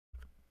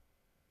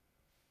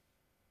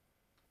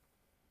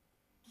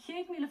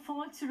céag míle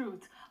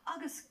fáiltearút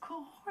agus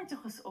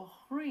cóthirdeachas ó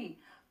chrí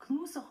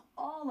cnúsach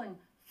álainn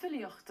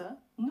filiochta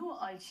nua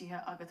ailsíthe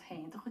agat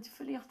hain, do chuid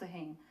filiochta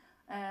hain.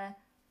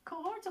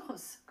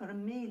 Cóthirdeachas. Gur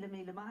míle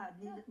maithad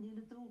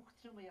níle dúch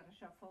trúir a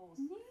se fós.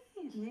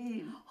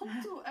 Níl. Thug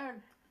tú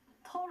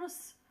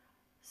Taras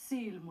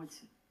síl muid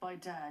by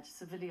dad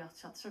sa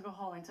bhiliocht se go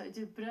hálainn tá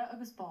idir bre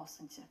agus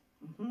básainte.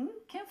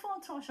 Cén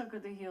fáin tá se go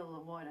d híal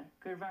a bháire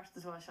gur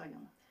bhhartatá se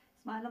dhéanana?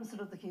 Smáilm sa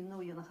rud a chin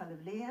nuí na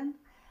chailh léan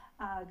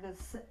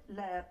agus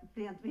le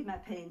bliant bhí me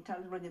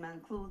péintal runne me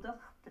an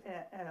clúdach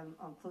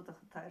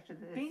táiste.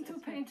 Bíonn tú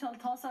péintal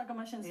tá aga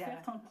mar sin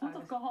spécht an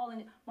clúdach go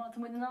hálainn má tá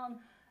muid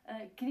an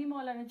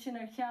gnímáil ar an sin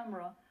ar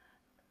cheamra.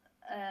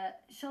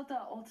 Seo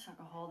áit se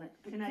go hálainn.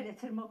 Sin le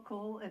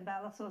timó in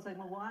bailachsós ag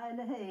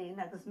bhhaile héin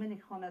agus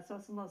minic chuna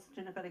sos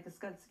tuna go agus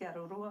scailscear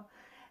ó rua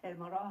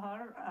mar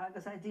áthar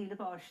agus é díle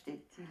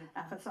báistí.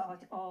 Achas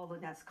áit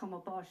álainn as cum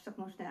báisteach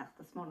nó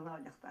sneachtas mar an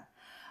áileachta.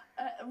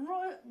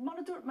 Mar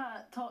a dúirt me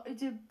tá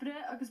idir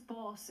bre agus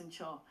bás in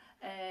seo.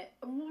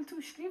 Bhfuil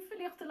tú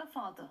scríomhfiliochta le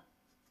fada?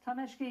 Tá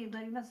me scríb na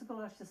me go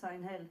leiste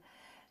sain hell.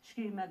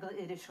 Scríb me go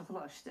iris a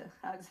chláiste,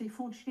 agus bhí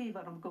fún scríb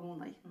ar an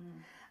gomónaí.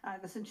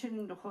 Agus an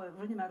sin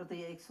rinne mar a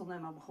dhéag súna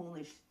am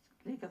chónaís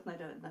lígach na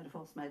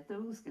fós me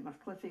dús, go mar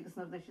clufigus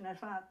na sin ar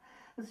fad.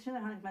 Agus sin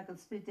haint me an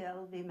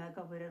spidéal bhí me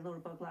go bhfuir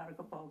lúrba gláir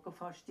go bá go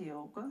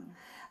fáistíoga,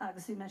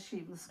 agus bhí me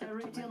scríb na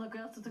script. Díal a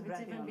gailta go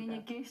tíbh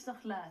bhíine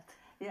géisteach leat.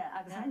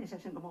 agus haine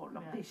sé sin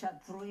gomórlam. Bhí sé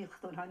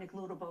dríocht an hanig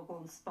lúrba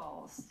gón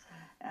spás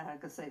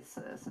agus é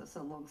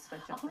sa long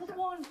speisial. A chun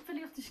bháin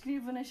filiochta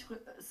scríomhan is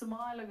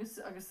Somáil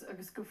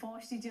agus go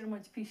fáistí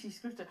dearmid písí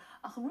scripte.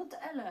 A chu rud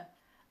eile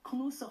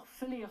cnúsach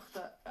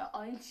filiochta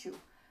ailsiú.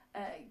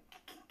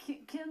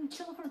 Cén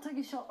tilachar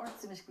tuige seo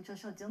ortain is go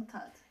seo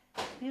diontaid?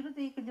 Bhí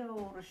í go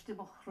leoriste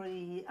mo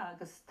chraí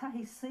agus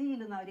taihí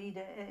síle na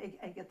ríide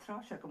ag a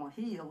tráise go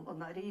híal an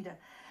na ríide.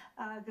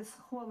 Agus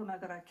chola me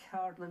gur a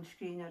ceardlan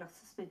scríineach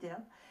sa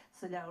spidéal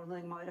sa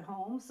leabharling Máire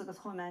Holmes agus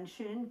chumen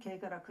sin cé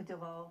gur a chuide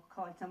bhá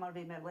cáilte mar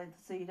bhí me lenta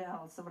síle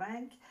hall sa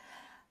bhreink.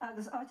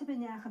 Agus áte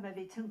beneacha me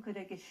bhí tuncair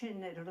ag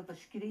sin ar rud a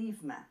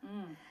scríb me.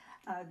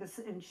 Agus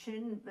in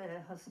sin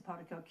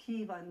thusapácha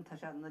cíhain tá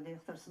sé na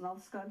léachtar san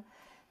Taoscadh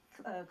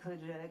chur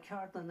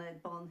ceartlan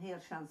ag ban hir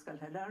seanscail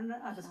he lerne,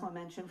 agus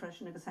chumen sin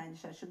freisin agus haine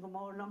sé sin go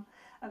mórlam,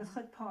 agus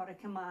chuid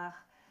páric amach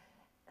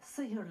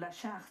sihir le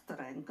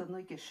seachtarin go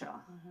nuige seo,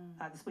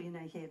 agus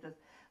bhíonna chéad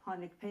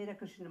tháinig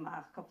péireacha sin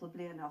amach coppla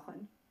blian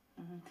nachin.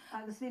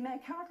 Agus bhí mé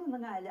ceartlan na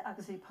gáile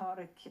agus bhí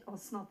páric ó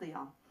snodí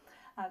an.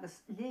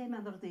 Agus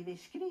lémeidir dí bhí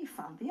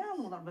scrífan, bhí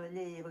anúnar bh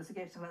léh agus a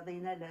ggéiste le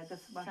daon eile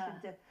agus mar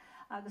sinnte.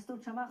 Agus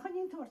dúirt amach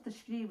chuíon tuairta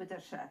scríomh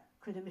ar se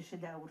chuidir mi sé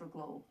leabhar a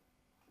gló.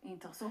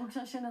 Ítach, so thug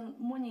sé sin an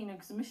muíine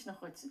agus misna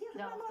chuid.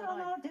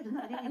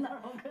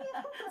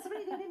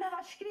 Bhí me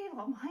scríb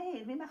am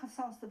héir, bhí mecha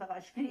sásta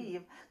bh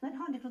scríb, na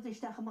tháinig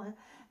ruisteach má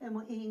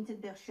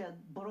aontain beag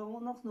siad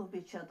brónach nó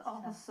bit siad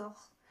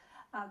áhasach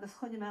agus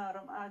chuine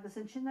mém agus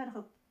an sin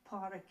chu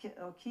páric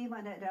ó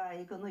cíhaine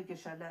ra go nuige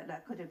se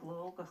le chuide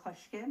gló go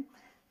choiscin.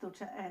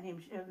 Dúirte anim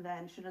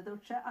lein sinna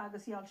dúirte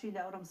agus eall sí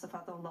leabharm sa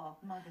fad an lá.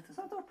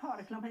 So dúir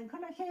páric le hain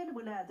chuna chéile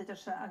bhfuil leidir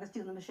se agus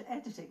dúna me se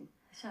editing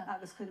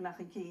agus chuine meach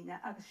an cíine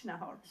agus sinna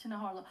hála. Sinna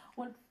hála.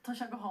 Well, tá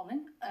se go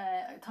hálainn,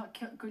 tá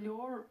go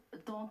leor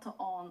dáanta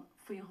an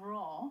faoi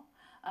rá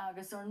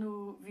agus ar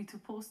nó bhí tú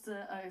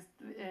posta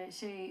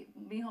sé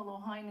míhall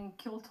ó hain an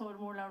ceoltóir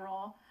mór le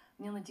rá,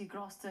 níonna dí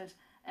grástar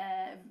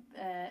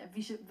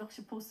bhí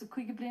sé posta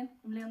chuige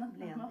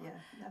bliana?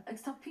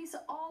 Agus tá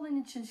písa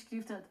álainn sin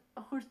scríbtead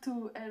a chuir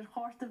tú ar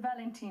cháirta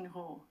Valentín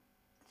ró.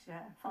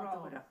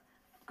 Frábhaireach.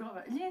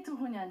 Léad tú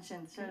chuinean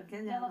sin,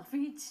 nach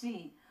bhí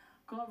trí.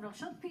 Gábhreach,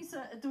 seo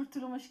písa a dúirt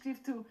tú a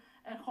scríb tú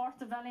ar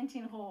cháirta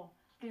Valentín ró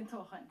blion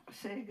tóchain.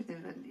 Sé go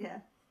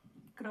dúin,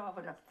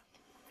 grábhaireacht.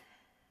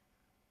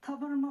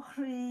 Tobair mo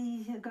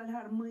chraí gal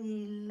haar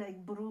muil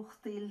ag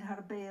brúchtail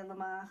haar béal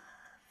amach,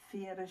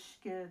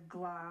 férisce,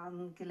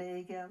 glán,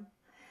 gléige.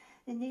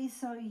 I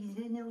níos á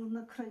rinneil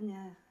na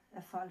crunne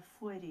a fáil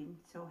fuirín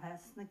tó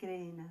hes na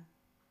gréine.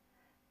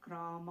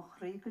 Grám a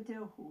chraí go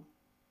deochú.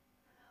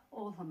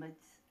 Ólamid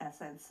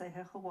as an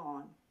saithe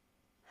goháin.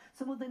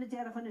 So mú duna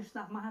dearafan is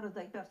nach maharad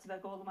ag bert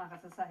bheith gólamach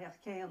as a saithe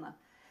céanna.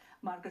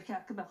 Mar gur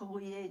ceach go meach a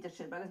Uí Eidhin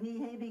sin, agus ní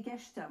hébhí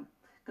gestam.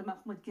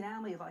 Gomach mud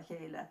grámaí á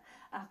chéile,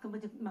 ach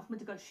gomach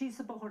mud gal síos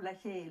a bochar le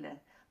chéile,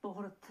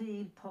 bochar a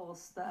tríl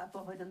pósta,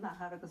 bochar a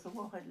nahar agus a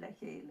bhochar le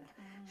chéile.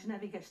 Sinna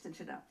bhí gestan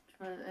sinna.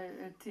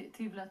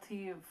 Tíb le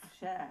tíb.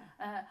 Sé.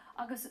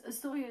 Agus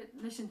stói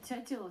leis an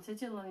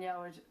teitiil an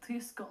leabhar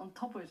tríosca an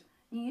Tobair,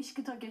 ní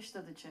iscitá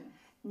gesta de sin.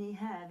 Ní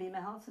he, bhí me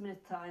halsa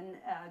minutáin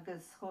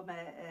agus chu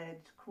me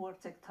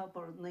cuairteag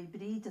Tobair na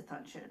bríide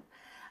tan sin.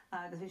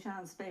 Agus bhí sé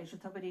an spéis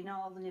Tobair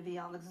nálan a bhí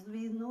an, agus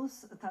bhí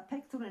nús tá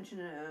pectúrin sin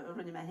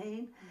runne me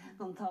héin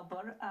gon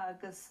Tobair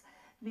agus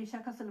bhí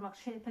sé cos leach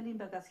sé pelín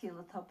be gas chéal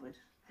a Tobair.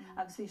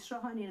 Agus bhí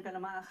sráhaín gan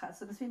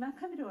amachchas, agus bhí me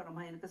cumúir am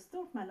hain, agus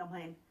dúirt me am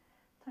hain.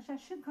 Tá sé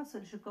sin cos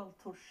se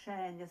cultúr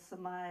séine sa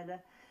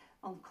Máire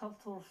an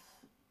cultúr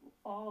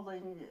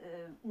álainn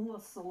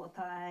úsal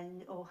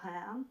atáin ó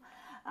háan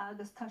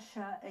agus tá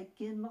se ag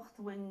gimmocht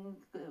bhain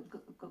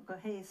go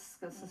héas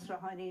gus is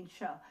rahaín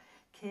seo.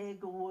 Cé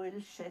go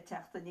bhfuil sé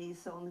teachta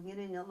níos ón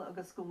ghirinneal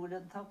agus go bhfuil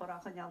an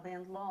tabarach an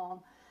ealdaon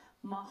lán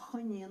má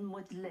chuiníonn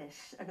muid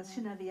leis, agus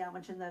sinna bhí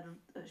amid sin ar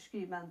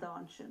scríb an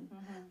dáin sin,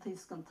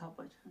 tís gan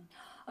tabaid.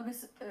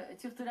 Agus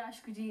tíochttar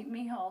eis go dtí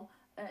Mícheál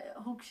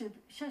thug siad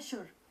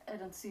seisiúr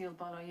ar an síl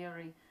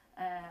bailíoirí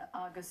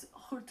agus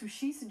chuirtú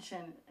síosan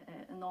sin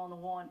an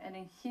an bháin ar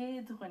an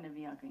chéad dhuine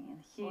bhí againn,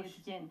 an chéad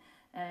gin.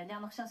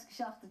 Leannach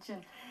 67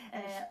 sin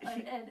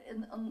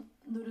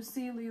nuair a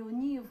sílaí ó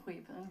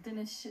níomhhuiib an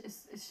duine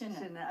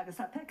sinne. Agus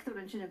tá pectúr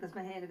an sin agus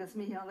héana agus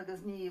Mícheál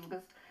agus níomh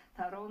agus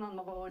tá rónan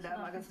má bhóla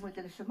agus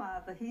muidir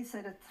semád a hí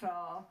ar a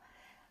trá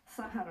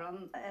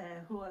Saharan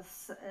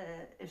thuas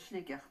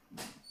slíigeach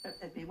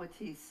a bhí mu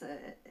tíos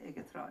ag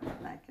a trá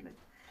leiciid.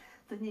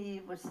 Da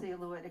níomh bhar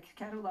sílú ar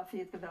ceú a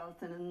fiad go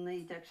bhheltain in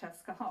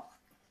 1968.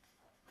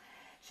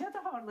 Siad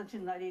a hálan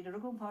sin na idir a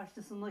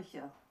gúmpáiste san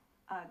luche.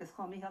 Agus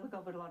chá Mícheál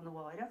gobar lá na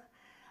bháireach,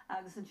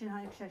 agus an sin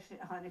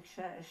hánig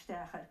sé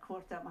isteach ar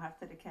cuairta am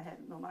hartar a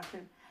cehéir nó mar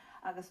sin,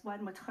 agus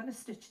bhain mu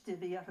chunastrit de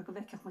bhí ar go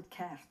bheiceach mu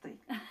ceirtaí.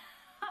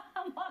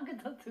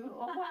 Mágad a tú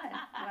ó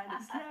bhain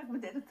is leag mu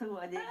ar a tú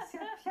a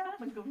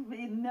cheap go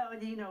bhí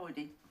nódí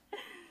nódí.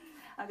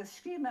 Agus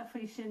scrí me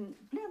faoi sin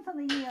blianta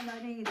na dhéana na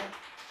riide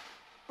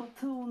ó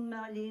tún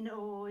me líon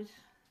óid,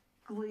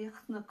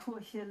 gluocht na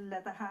cuaisiil le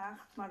a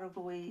hácht mar a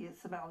bhuaí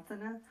sa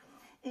bheltaine.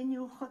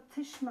 Inniu chud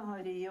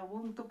tiismathirí a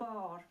bhain go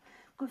bár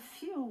go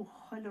fiú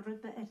chuil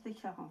rubbe ar de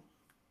cheann.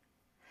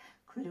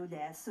 Cuirú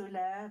leasú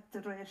le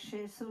de réir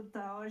séú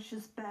dáis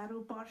is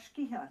bearú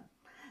barscíthe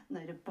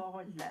nuair a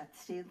báil le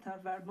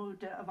tríontar bhar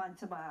múda a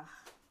bhaint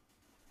amach.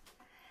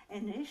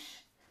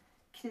 Inis,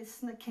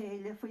 cris na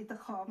céile faoi de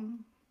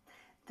chum,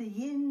 de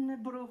dhéon na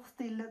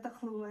bruchtaí le a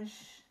chlúis,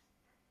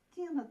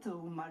 díana tú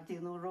mar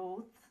díanú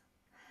rót,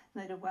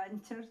 nuair a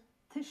bhaintear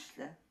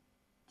tiisle,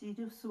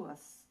 díadú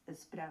suas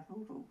is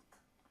breanú rút.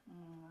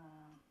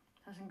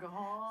 Tá sin go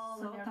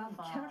háil Tá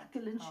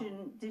cearcailinn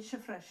sin díise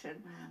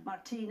freisin,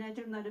 mar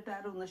teenager na a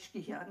bearú na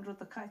scíthe an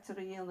rud a caiitar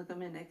a dhéanana go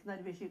minic, na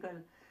bhí si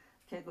goil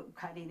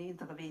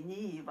caiíonta a bhí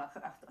níomh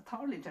ach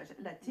tálín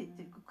le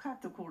go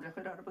catú cuara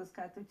chuir arbus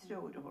catú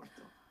treúir a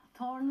hortú.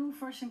 Tá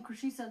far sin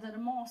cruísa ar a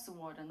más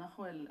bhda nach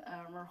chfuil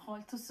mar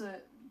háil tusa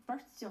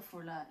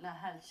bertteoffú le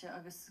heilte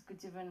agus go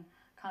dtíhann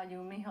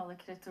caiú Mícheál a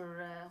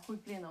creaúr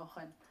chuig blian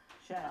áchain.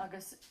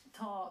 Agus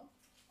tá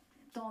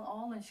Don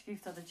álann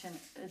scríft a sin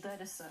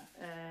deirisa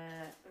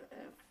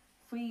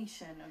faoi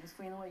sin agus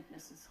faoin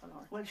óidnas is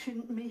choláir. Well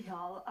sin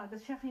Mícheál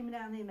agus seachí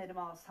mnaí mé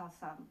más tá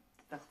sam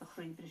becht a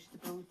chríbris de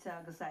brúte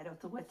agus éir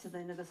á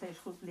wetein agus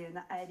éis chuig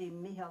blianana éirí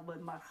Mícheál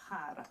bhain mar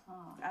chara.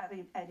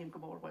 Éirim go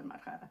mór bhain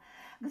mar chara.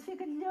 Agus bhí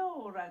go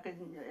leor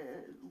agan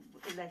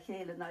le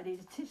chéile ná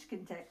iad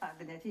tuiscinnte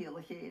agan é tíal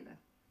a chéile.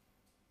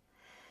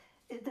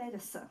 I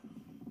deirisa.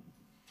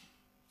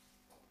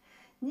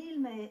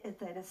 Níl mé i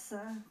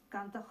deirisa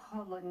gan de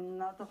cholann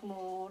na de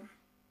glór.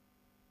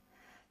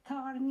 Tá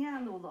ar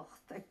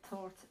ngeanúlacht ag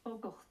tuairt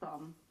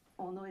ógachtam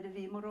ó nuair a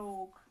bhí mar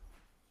óg.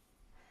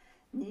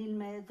 Níl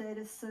mé i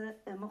deirisa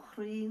i mo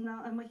chrína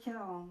i mo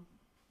cheann.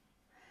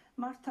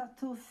 Mar tá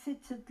tú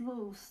fitid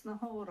lús na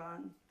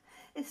hóran,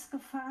 is go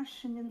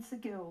fearsin in sa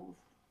geol.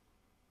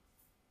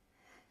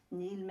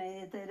 Níl mé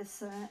i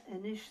deirisa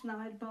inis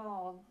náir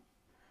báil,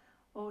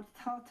 ó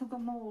tá tú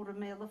go mór a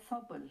méle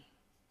fabal.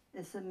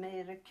 Is a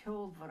méire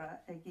ceolmhara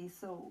ag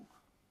ísóg.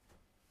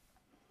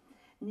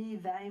 Ní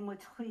bheith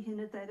muid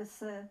chuoinna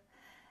deirisa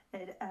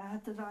ar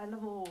aad a bhaile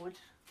bhóid,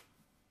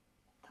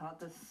 tá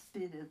de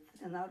spirit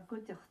in ar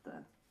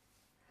goideachta,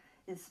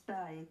 is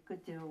beidh go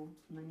deo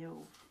na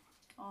neomh.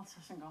 Tá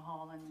sin go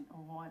hálann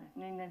ó bháile,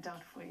 ní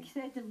dat faoi.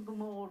 Chéidir go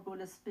mór go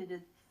le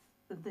spirit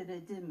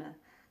duine diime,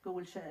 go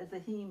bhfuil sé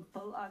a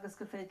hímpel agus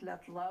go féidir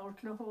leat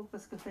labhairt le thóg,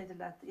 agus go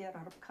féidir leat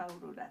arthar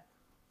cabhrú le.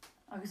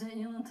 Agus é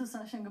dhéanann tú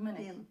sin go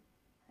minic?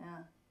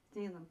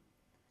 Díanam.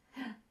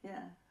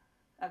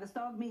 Agus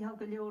dá Mícheál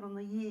go leor an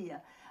na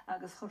dhé,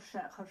 agus chur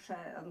sé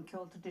an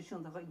ceol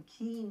tradiisiún a bhain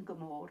cín go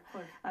mór,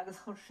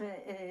 agus chur sé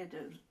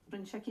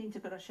rinn sé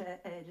cínta go sé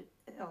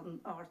an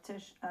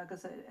áirteis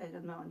agus ar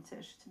an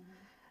máinteist.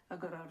 A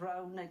gur a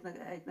rán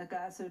ag na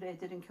gasú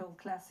éidir an ceol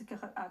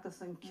clásica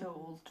agus an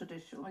ceol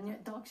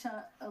tradiisiún. Dag se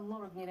a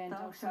lorg ní réon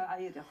dag se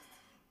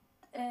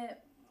éireacht.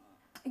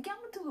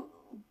 Gan tú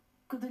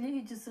go de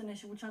léide san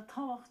is bhúil se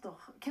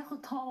táhachtach, cecha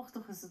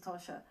táhachtach is atá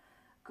se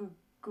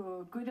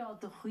go gorád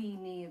do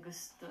chuoine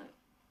agus de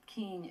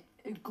cín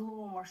i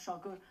glómar seo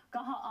go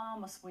gatha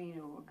am a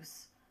smaoinú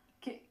agus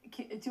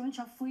dúann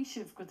se faoi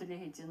sibh go de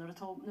léide nuair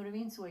a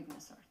bhíonn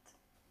suignas ort.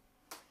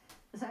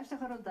 Is éiste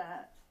chu de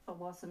ó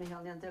bhás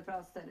Mícheál an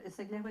debrástar, is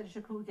ag lehair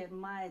se cúgé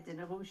maid in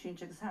a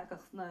bhúsín agus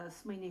hagacht na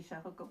smaoine se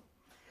go.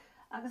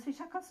 Agus bhí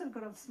se cosú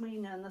gur an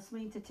smaoine na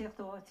smaointe tíocht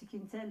áití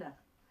cin teile.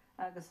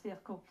 Agus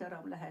bhíoh cúpla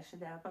am le heise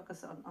le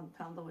agus an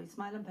pendóí.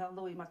 Smail an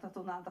pendóí mar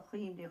tatú ná a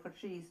chuimlí chur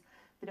síos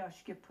bra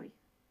skipuí.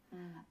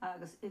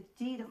 Agus i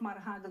ddíireach mar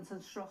hagan san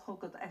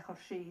srochogad e chur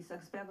síos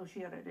agus beanú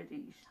siar ar a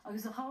ríis.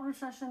 Agus a cháir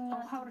se sin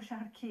cháir se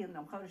ar cían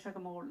am cháir se go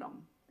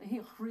mórlam. hí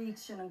chríd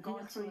sin an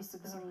gáilteas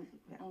agus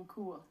an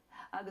cua.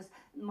 Agus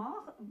má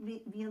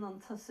bhíon an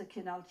tusa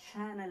cinál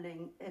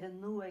channeling ar an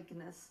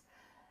nuaignas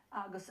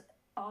agus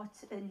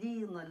áit a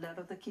líana le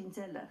a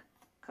cinteile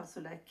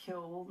cosú le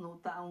ceol nó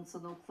damsa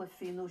nó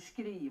clufií nó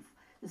scríb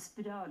is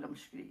spiráil am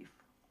scríb.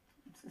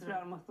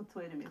 Spiráil amach go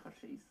tuaire mé chu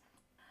síos.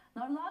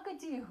 Ná lága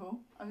díú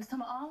agus tá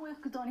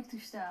anhaoch go dánig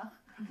túisteach.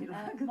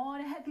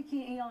 Máire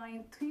hOibicín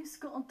Eidhin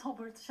tuisce an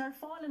Tobair sé ar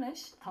fáilin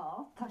is?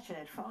 Tá sé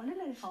ar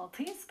fáilin is. Tá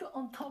tuisce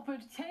an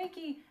Tobair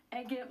teigi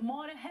ag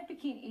Máire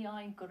hOibicín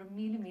Eidhin gur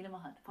mí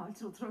maithad.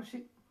 Fáilú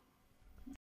troisi.